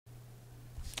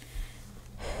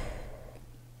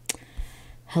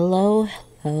Hello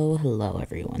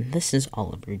everyone. This is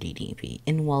Oliver DDP,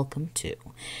 and welcome to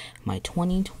my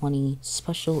 2020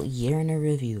 special year in a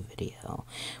review video,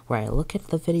 where I look at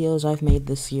the videos I've made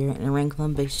this year and rank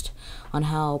them based on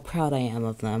how proud I am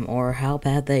of them, or how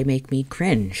bad they make me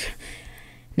cringe.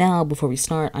 Now, before we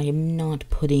start, I am not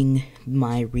putting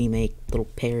my remake little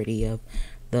parody of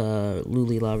the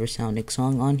Luli Lover Sounding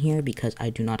song on here, because I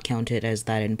do not count it as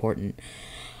that important.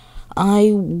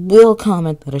 I will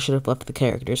comment that I should have left the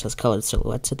characters as colored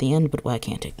silhouettes at the end, but I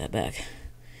can't take that back.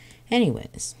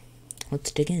 Anyways, let's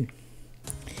dig in.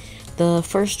 The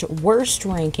first worst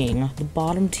ranking, the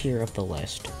bottom tier of the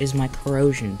list, is my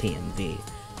Corrosion PMV.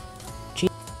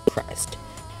 Jesus Christ.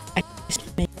 I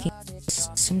started making this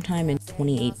sometime in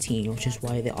 2018, which is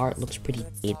why the art looks pretty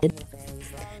dated.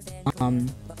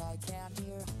 And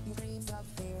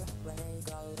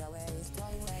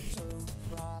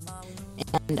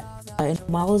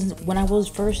when I was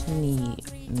first in the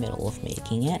middle of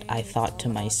making it, I thought to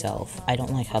myself, I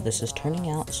don't like how this is turning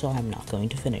out, so I'm not going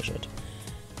to finish it.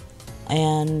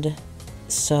 And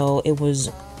so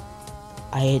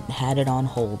I had it on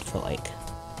hold for like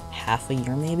half a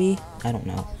year maybe, I don't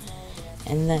know.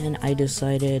 And then I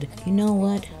decided, you know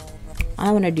what,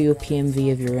 I want to do a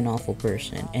PMV of You're an Awful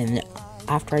Person. And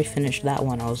after I finished that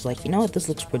one, I was like, you know what, this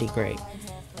looks pretty great.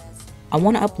 I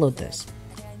want to upload this,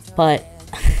 but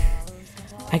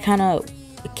I can't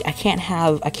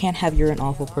have You're an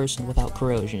Awful Person without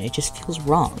Corrosion. It just feels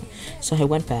wrong. So I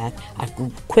went back, I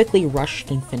quickly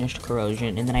rushed and finished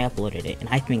Corrosion, and then I uploaded it, and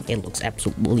I think it looks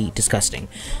absolutely disgusting.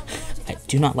 I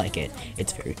do not like it.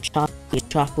 It's very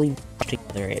choppily put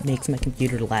together. It makes my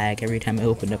computer lag every time I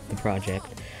open up the project.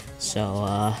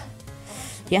 So,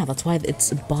 yeah, that's why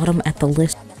it's bottom at the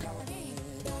list.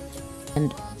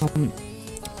 And,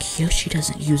 Kyoshi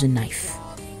doesn't use a knife.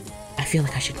 I feel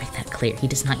like I should make that clear. He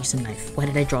does not use a knife. Why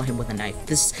did I draw him with a knife?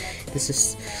 This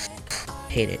is... I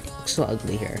hate it. It looks so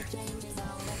ugly here.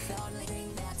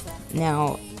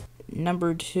 Now,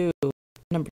 number two...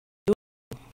 No.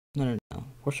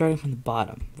 We're starting from the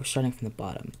bottom.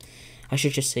 I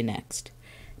should just say next.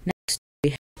 Next,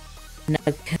 we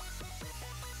have...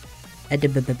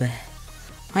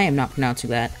 I am not pronouncing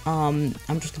that. I'm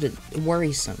just gonna...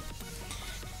 Worrisome.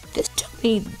 This took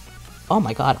me... Oh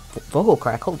my god, vocal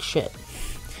crack, holy shit.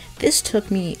 This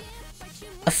took me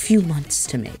a few months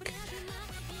to make.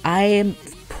 I am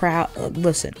proud,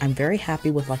 listen, I'm very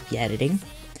happy with, like, the editing.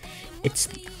 It's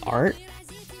the art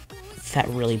that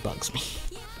really bugs me.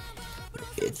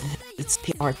 It's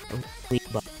the art that really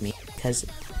bugs me, because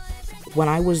when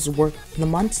I was the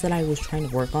months that I was trying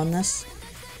to work on this,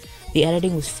 the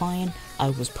editing was fine,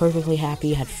 I was perfectly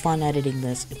happy, had fun editing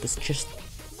this, it was just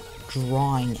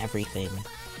drawing everything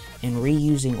and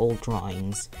reusing old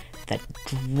drawings that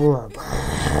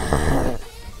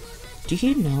Do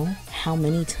you know how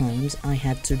many times I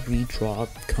had to redraw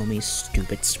Komi's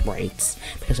stupid sprites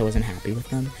because I wasn't happy with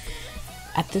them?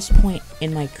 At this point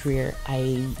in my career,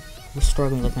 I was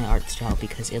struggling with my art style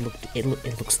because it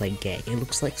looks like gay. It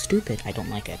looks like stupid. I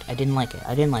don't like it. I didn't like it.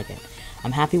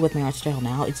 I'm happy with my art style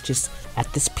now. It's just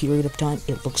at this period of time,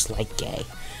 it looks like gay.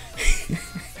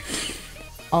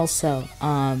 Also,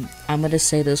 I'm gonna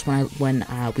say this when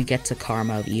we get to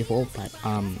Karma of Evil, but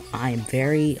I am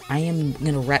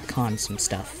gonna retcon some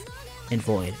stuff in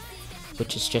Void,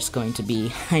 which is just going to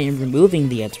be I am removing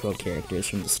the Edgeworld characters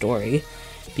from the story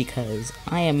because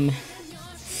I've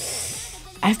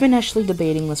been actually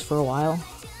debating this for a while,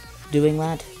 doing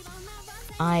that.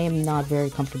 I am not very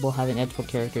comfortable having Edgeworld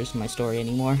characters in my story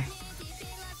anymore,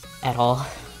 at all.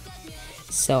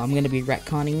 So I'm gonna be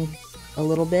retconning a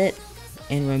little bit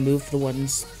and remove the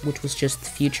ones which was just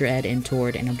Future Ed and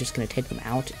Tord, and I'm just going to take them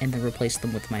out and then replace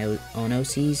them with my own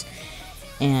OCs.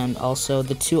 And also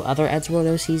the two other Edgeworld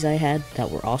OCs I had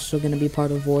that were also going to be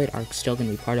part of Void are still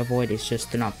going to be part of Void. It's just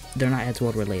they're not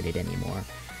Edgeworld related anymore.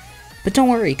 But don't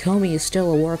worry, Komi is still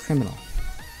a war criminal.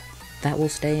 That will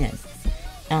stay in.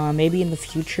 Maybe in the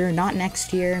future, not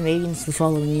next year, maybe in the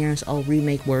following years, I'll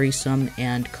remake Worrisome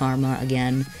and Karma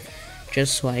again,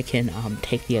 just so I can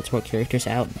take the Edgeworld characters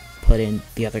out, put in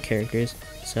the other characters.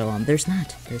 So there's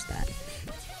that.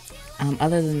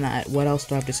 Other than that, what else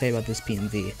do I have to say about this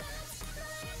PMV?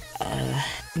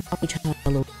 I'm probably talking a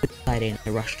little bit exciting. I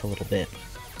rushed a little bit.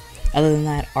 Other than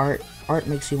that, art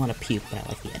makes you want to puke, but I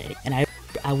like the editing. And I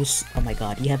was, oh my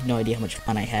god, you have no idea how much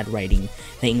fun I had writing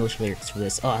the English lyrics for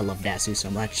this. Oh, I love Dasu so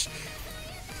much.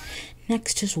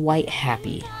 Next is White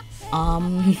Happy.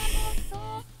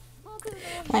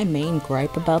 My main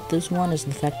gripe about this one is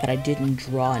the fact that I didn't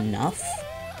draw enough.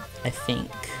 I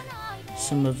think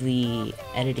some of the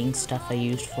editing stuff I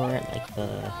used for it, like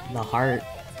the heart,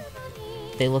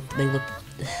 they look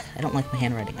I don't like my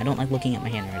handwriting. I don't like looking at my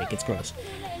handwriting. It's gross.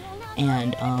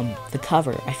 And the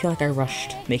cover, I feel like I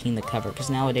rushed making the cover, because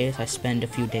nowadays I spend a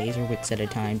few days or weeks at a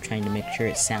time trying to make sure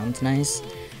it sounds nice,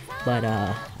 but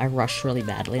I rushed really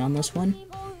badly on this one,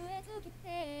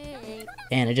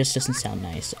 and it just doesn't sound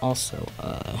nice. Also,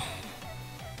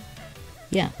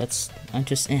 yeah, I'm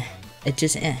just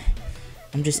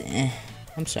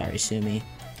I'm sorry, Sumi.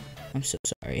 I'm so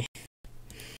sorry.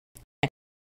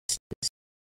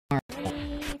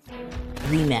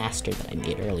 Remaster that I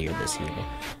made earlier this year.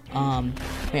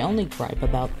 My only gripe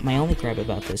about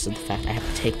this is the fact I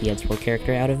have to take the Edsport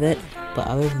character out of it, but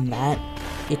other than that,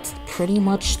 it's pretty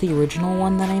much the original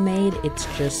one that I made. It's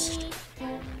just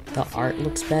the art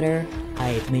looks better.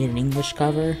 I made an English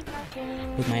cover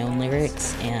with my own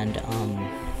lyrics, and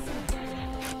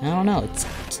I don't know, it's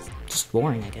just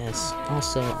boring, I guess.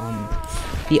 Also,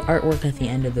 the artwork at the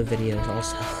end of the video is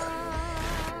also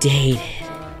dated.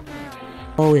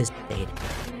 Always dated.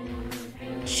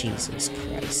 Jesus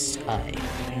Christ.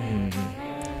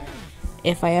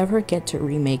 If I ever get to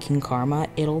remaking Karma,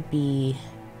 it'll be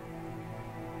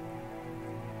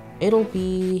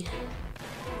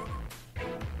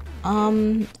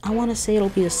I want to say it'll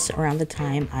be around the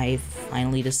time I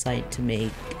finally decide to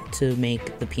make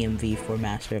the PMV for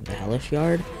Master of the Hellish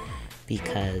Yard,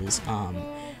 because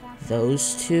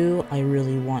those two I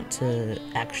really want to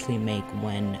actually make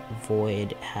when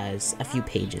Void has a few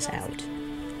pages out.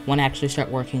 Want to actually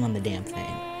start working on the damn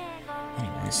thing.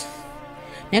 Anyways,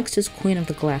 next is Queen of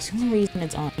the Glass. The only reason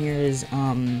it's on here is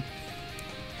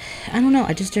I don't know,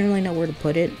 I just didn't really know where to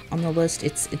put it on the list.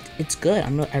 It's good.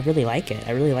 I really like it.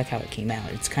 I really like how it came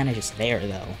out. It's kind of just there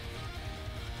though.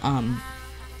 I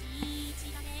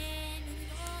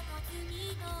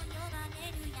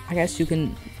guess you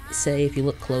can say, if you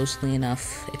look closely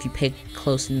enough, if you pay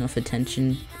close enough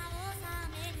attention,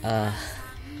 the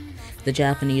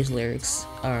Japanese lyrics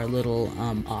are a little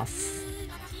off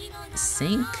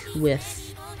sync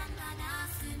with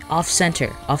off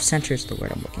center. Off center is the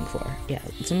word I'm looking for. Yeah,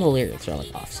 some of the lyrics are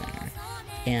like off center,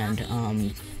 and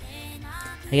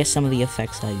I guess some of the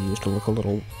effects I used look a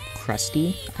little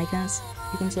crusty, I guess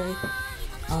you can say.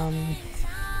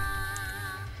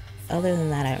 Other than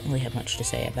that, I don't really have much to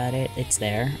say about it. It's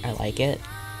there. I like it.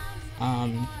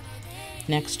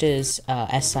 Next is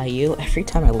SIU. Every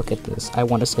time I look at this, I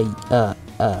want to say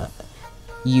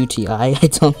UTI. I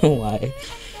don't know why.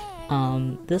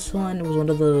 This one was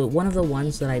one of the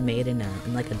ones that I made in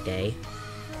like a day.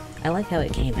 I like how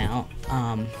it came out.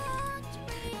 I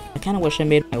kind of wish I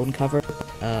made my own cover.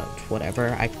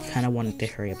 Whatever. I kind of wanted to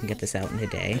hurry up and get this out in a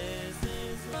day.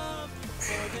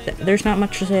 There's not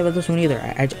much to say about this one either.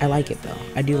 I like it though.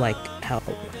 I do like how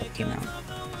it came out.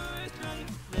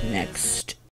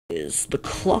 Next is the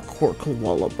Clockwork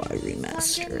Lullaby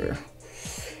remaster.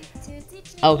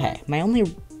 Okay, my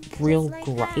only real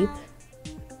gripe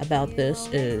about this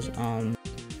is,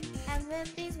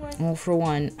 well, for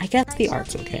one, I guess the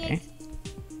art's okay.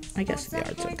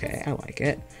 I like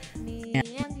it. And,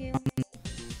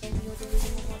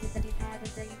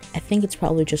 I think it's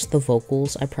probably just the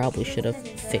vocals. I probably should have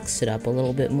fixed it up a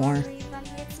little bit more,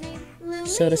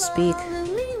 so to speak.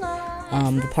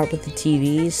 The part with the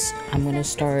TVs, I'm gonna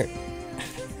start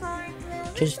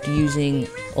just using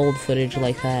old footage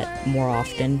like that more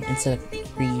often instead of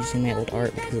reusing my old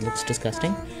art because it looks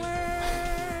disgusting.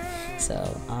 So,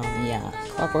 yeah,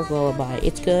 Clockwork Lullaby,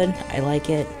 it's good, I like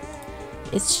it.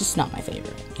 It's just not my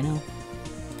favorite, you know?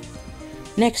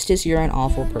 Next is You're an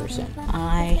Awful Person.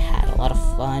 I had a lot of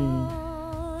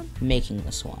fun making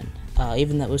this one,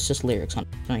 even though it was just lyrics on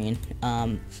screen.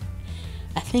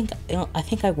 I think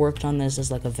I worked on this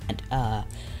as like a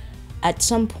at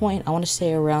some point, I want to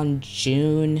say around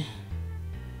June,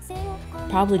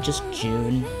 probably just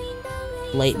June,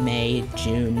 late May,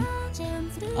 June.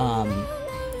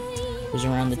 It was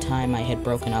around the time I had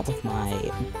broken up with my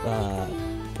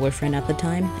boyfriend at the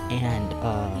time, and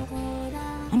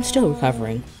I'm still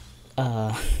recovering.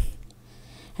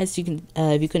 As you can,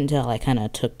 if you couldn't tell, I kind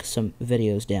of took some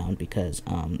videos down because,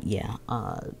 yeah,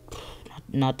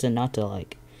 not to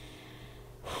like,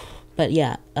 but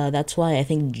yeah, that's why I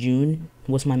think June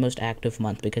was my most active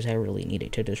month, because I really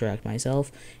needed to distract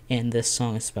myself, and this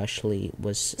song especially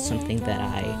was something that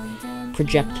I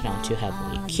projected onto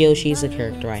heavily. Kyoshi is a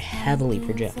character I heavily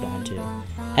project onto,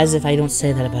 as if I don't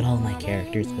say that about all my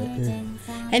characters, but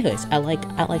anyways, I like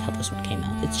how this one came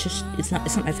out. It's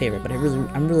not my favorite, but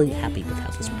I'm really happy with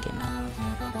how this one came out.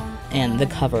 And the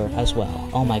cover as well.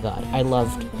 Oh my god,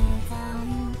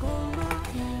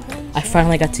 I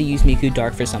finally got to use Miku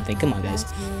Dark for something. Come on, guys.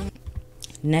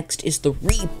 Next is the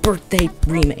Rebirthday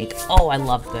remake. Oh, I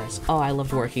love this. Oh, I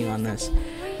loved working on this.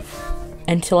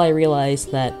 Until I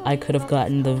realized that I could have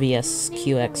gotten the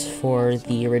VSQX for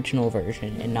the original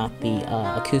version and not the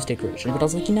acoustic version. But I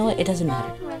was like, you know what? It doesn't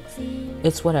matter.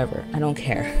 It's whatever. I don't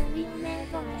care.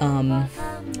 I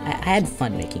had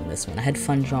fun making this one. I had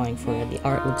fun drawing for it. The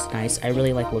art looks nice. I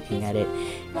really like looking at it.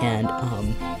 And,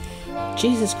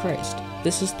 Jesus Christ.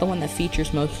 This is the one that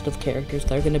features most of the characters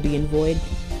that are going to be in Void.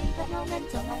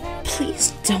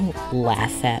 Please don't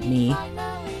laugh at me.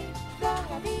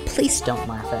 Please don't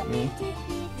laugh at me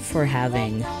for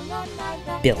having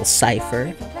Bill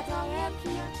Cipher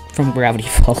from Gravity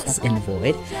Falls in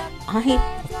Void.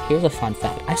 Here's a fun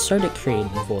fact. I started creating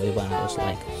Void when I was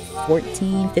like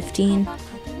 14, 15,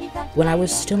 when I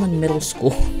was still in middle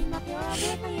school.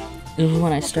 It was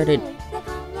when I started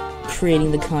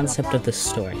creating the concept of the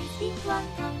story.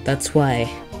 That's why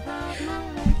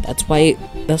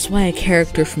a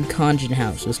character from Conjun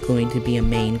House is going to be a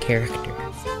main character.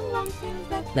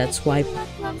 That's why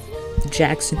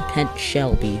Jackson Pent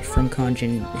Shelby from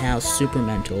Conjun House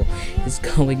Supermental is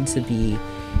going to be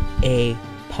a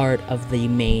part of the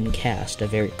main cast, a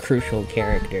very crucial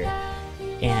character.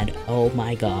 And oh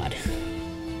my god,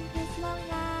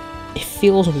 it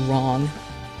feels wrong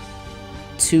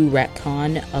to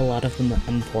retcon a lot of the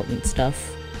important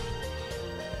stuff,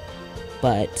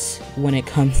 but when it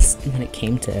came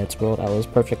to Eddsworld, I was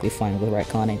perfectly fine with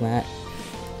retconning that.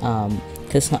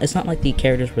 Cause it's not like the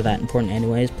characters were that important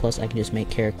anyways, plus I can just make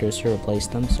characters to replace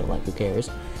them, so like who cares.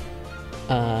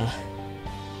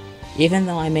 Even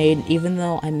though I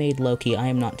made Loki, I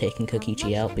am not taking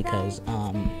Kokichi out because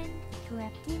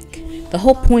the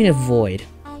whole point of Void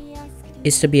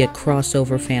is to be a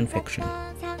crossover fanfiction.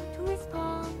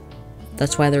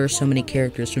 That's why there are so many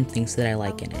characters from things that I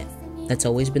like in it. That's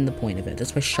always been the point of it.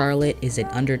 That's why Charlotte is an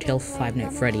Undertale Five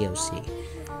Nights at Freddy OC.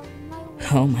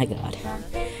 Oh my god.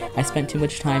 I spent too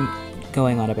much time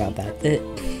going on about that.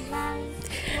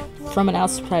 From an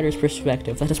outsider's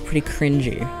perspective, that is pretty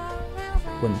cringy,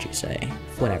 wouldn't you say?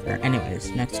 Whatever.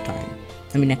 Anyways, next one.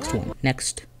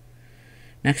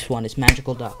 Next one is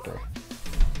Magical Doctor.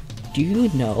 Do you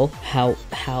know how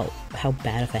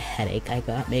bad of a headache I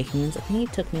got making this? I think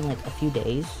it took me like a few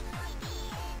days,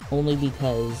 only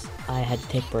because I had to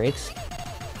take breaks.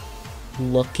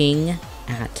 Looking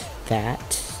at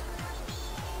that,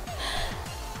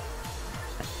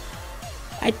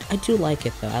 I do like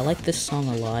it though. I like this song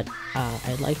a lot.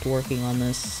 I liked working on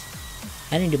this.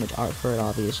 I didn't do much art for it,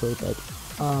 obviously, but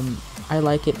I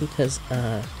like it because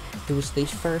it was the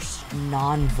first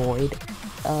non-Void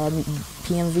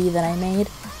PMV that I made,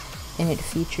 and it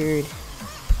featured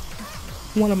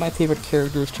one of my favorite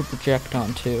characters to project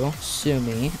onto,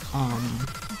 Sumi.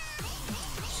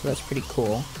 So that's pretty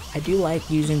cool. I do like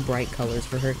using bright colors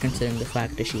for her, considering the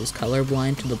fact that she is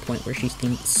colorblind to the point where she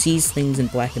sees things in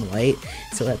black and white,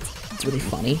 so it's really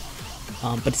funny.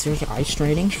 But it's very eye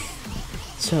straining,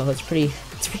 so it's pretty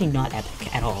not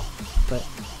epic at all. But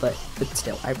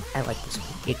still, I like this one.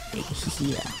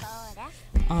 Yeah.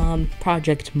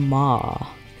 Project Ma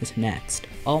is next.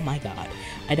 Oh my god.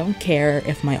 I don't care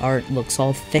if my art looks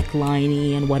all thick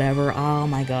liney and whatever. Oh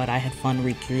my god, I had fun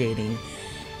recreating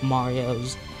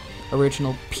Mario's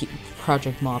original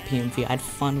Project Ma PMV. I had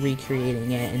fun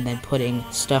recreating it and then putting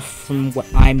stuff from what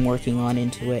I'm working on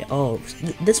into it. Oh,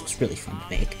 this was really fun to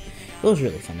make. It was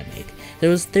really fun to make.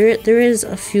 There is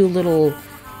a few little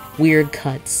weird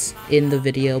cuts in the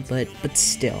video, but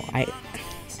still, I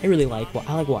really like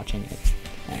watching it,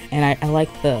 and I like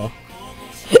the.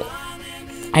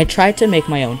 I tried to make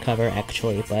my own cover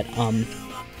actually, but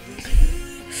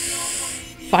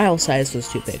file size was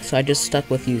too big, so I just stuck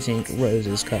with using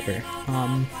Rose's cover.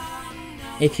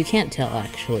 If you can't tell,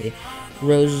 actually,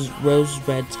 Rose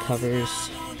Red's covers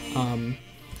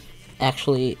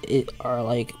actually are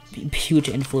like huge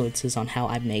influences on how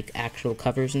I make actual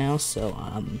covers now, so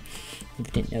if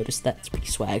you didn't notice, that's pretty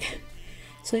swag.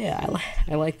 So yeah,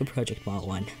 I like the Project Ma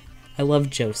one. I love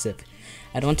Joseph.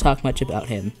 I don't talk much about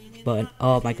him, but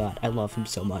oh my god, I love him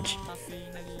so much.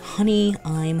 Honey,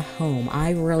 I'm Home.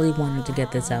 I really wanted to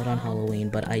get this out on Halloween,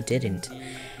 but I didn't.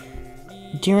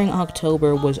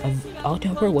 October was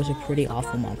a pretty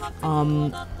awful month.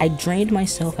 I drained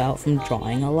myself out from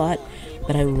drawing a lot,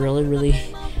 but I really,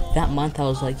 that month I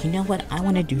was like, you know what, I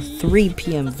want to do 3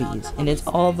 PMVs, and it's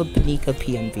all the Panika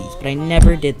PMVs, but I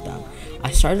never did them.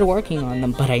 I started working on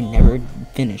them, but I never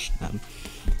finished them.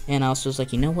 And I was just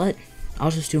like, you know what,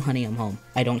 I'll just do Honey, I'm Home.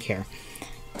 I don't care.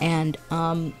 And,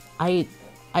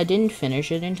 I didn't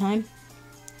finish it in time.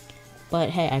 But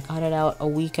hey, I got it out a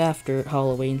week after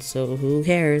Halloween, so who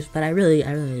cares? But I really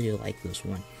do like this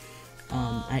one.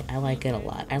 I like it a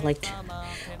lot.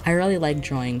 I really like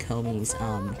drawing Komi's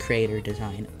creator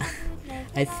design.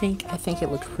 I think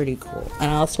it looked pretty cool.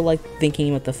 And I also like thinking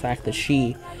about the fact that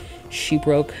she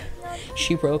broke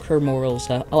her morals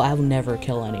up. Oh, I'll never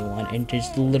kill anyone, and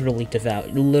just literally just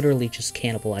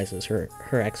cannibalizes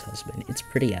her ex-husband. It's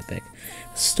pretty epic.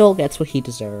 Still gets what he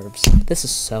deserves. This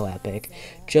is so epic.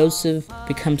 Joseph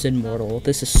becomes immortal.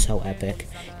 This is so epic.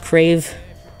 Crave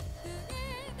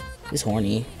is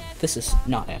horny. This is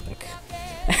not epic.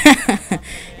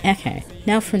 Okay,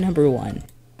 now for number 1.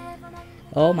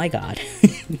 Oh my god.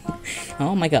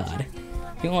 Oh my god.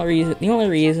 The only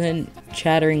reason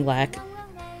Chattering Lack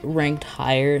ranked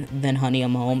higher than Honey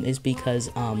I'm Home is because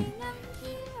I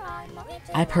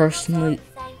personally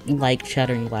like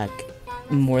Chattering Lack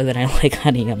more than I like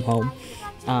Honey I'm Home.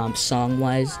 Song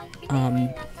wise,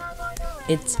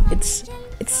 it's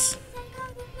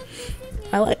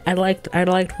I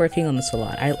liked working on this a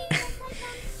lot.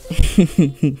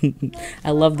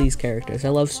 I love these characters. I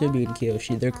love Sumi and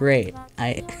Kiyoshi. They're great.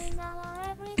 I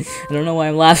don't know why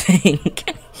I'm laughing.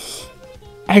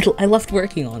 I loved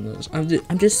working on those.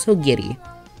 I'm just so giddy.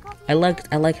 I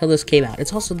like how this came out.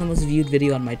 It's also the most viewed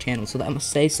video on my channel, so that must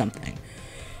say something.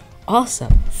 Also,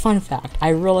 fun fact, I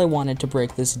really wanted to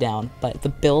break this down, but the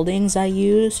buildings I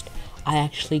used, I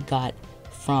actually got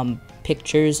from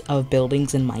pictures of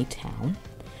buildings in my town.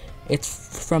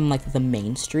 It's from, like, the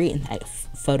main street, and I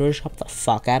photoshopped the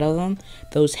fuck out of them.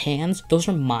 Those hands, those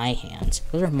are my hands.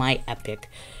 Those are my epic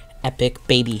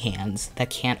baby hands that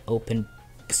can't open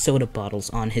soda bottles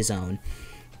on his own.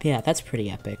 Yeah, that's pretty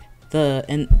epic.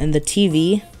 And the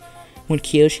TV, when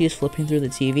Kiyoshi is flipping through the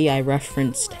TV, I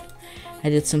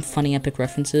did some funny epic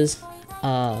references.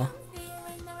 I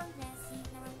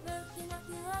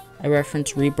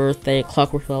referenced Rebirthday,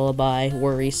 Clockwork Lullaby,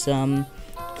 Worrisome,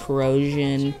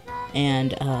 Corrosion,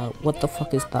 and what the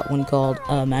fuck is that one called?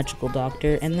 Magical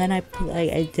Doctor. And then I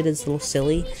did his little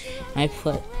silly. I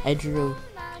drew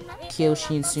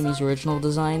Kiyoshi and Sumi's original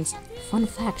designs. Fun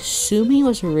fact, Sumi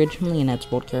was originally an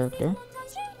Edgeworld character.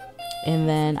 And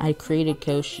then I created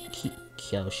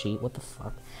Kiyoshi, what the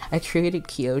fuck? I created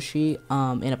Kiyoshi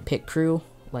in a pit crew,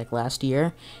 like, last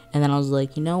year. And then I was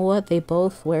like, you know what? They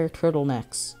both wear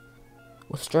turtlenecks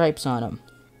with stripes on them.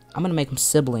 I'm gonna make them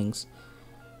siblings.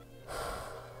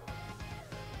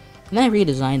 And then I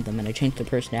redesigned them and I changed their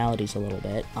personalities a little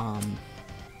bit.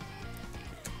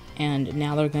 And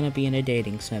now they're gonna be in a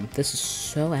dating sim. This is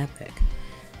so epic.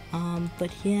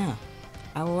 But yeah,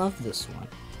 I love this one.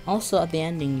 Also, at the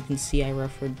ending, you can see I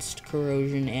referenced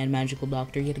Corrosion and Magical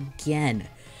Doctor yet again.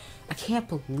 I can't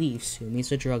believe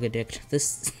Sumi's a drug addict.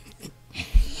 This...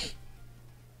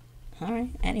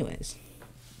 Alright, anyways.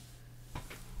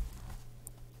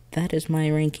 That is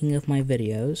my ranking of my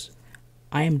videos.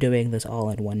 I am doing this all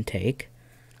in one take.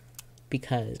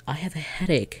 Because I have a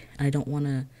headache. I don't want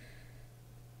to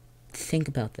think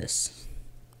about this.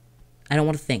 I don't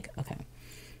want to think. Okay.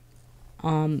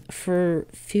 For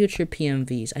future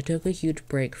PMVs, I took a huge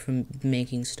break from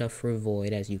making stuff for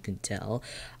Void, as you can tell.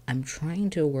 I'm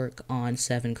trying to work on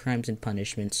 7 Crimes and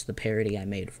Punishments, the parody I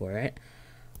made for it.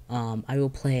 I will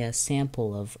play a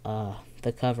sample of,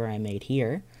 the cover I made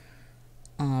here.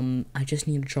 I just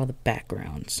need to draw the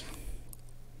backgrounds.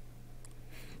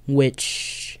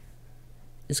 Which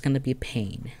is gonna be a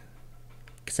pain.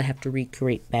 Because I have to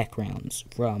recreate backgrounds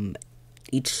from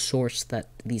each source that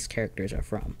these characters are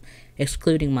from.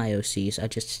 Excluding my OCs, I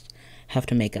just have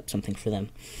to make up something for them.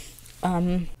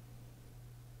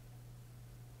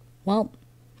 Well,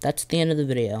 that's the end of the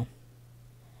video.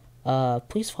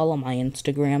 Please follow my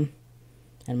Instagram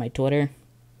and my Twitter.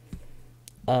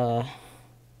 I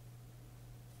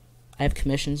have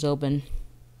commissions open.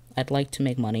 I'd like to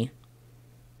make money.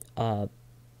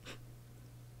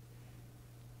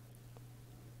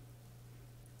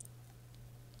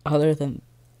 Other than...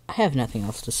 I have nothing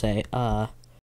else to say.